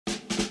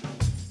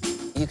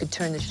You could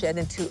turn the shed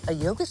into a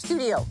yoga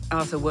studio.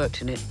 Arthur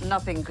worked in it.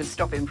 Nothing could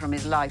stop him from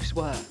his life's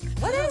work.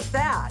 What is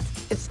that?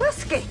 It's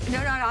whiskey. No,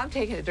 I'm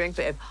taking a drink,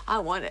 babe. I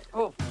want it.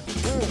 Oh.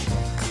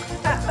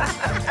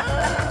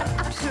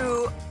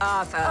 To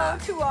Arthur. Oh,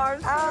 to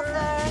Arthur.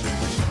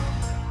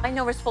 I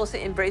know we're supposed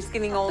to embrace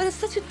getting old, but it's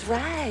such a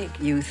drag.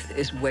 Youth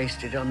is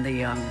wasted on the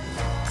young.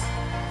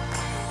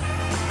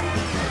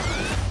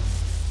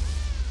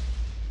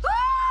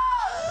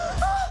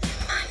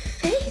 My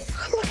face.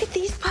 Look at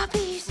these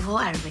puppies.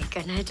 What are we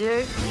gonna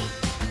do?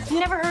 You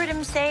never heard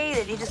him say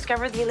that he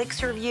discovered the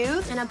elixir of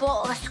youth in a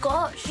bottle of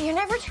scotch? You're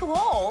never too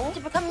old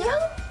to become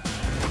young.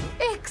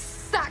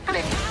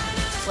 Exactly.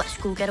 Let's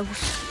go, girls.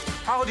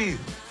 How old are you?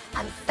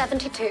 I'm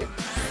 72.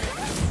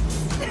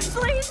 This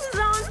place is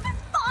on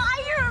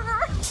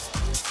fire.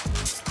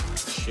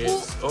 Shit.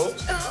 Oh.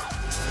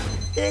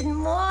 Good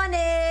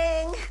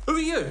morning. Who are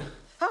you?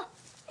 Huh?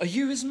 Are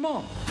you his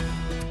mom?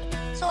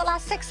 So it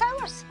lasts 6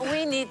 hours.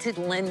 We need to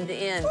blend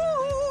in.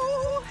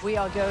 We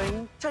are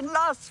going To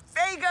Las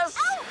Vegas.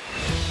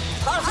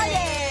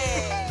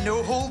 Party!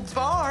 No holds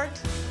barred.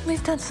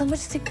 We've done so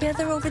much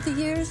together over the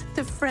years.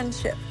 The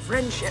friendship.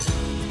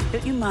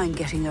 Don't you mind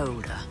getting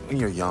older? When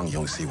you're young, you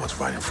don't see what's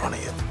right in front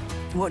of you.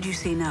 What do you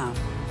see now?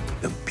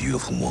 A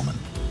beautiful woman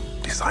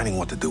deciding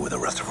what to do with the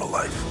rest of her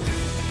life.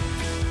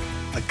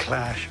 A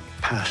clash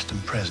of past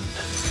and present.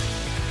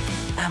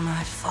 Am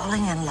I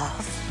falling in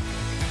love?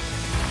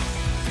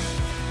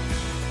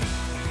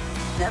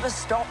 Never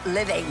stop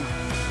living.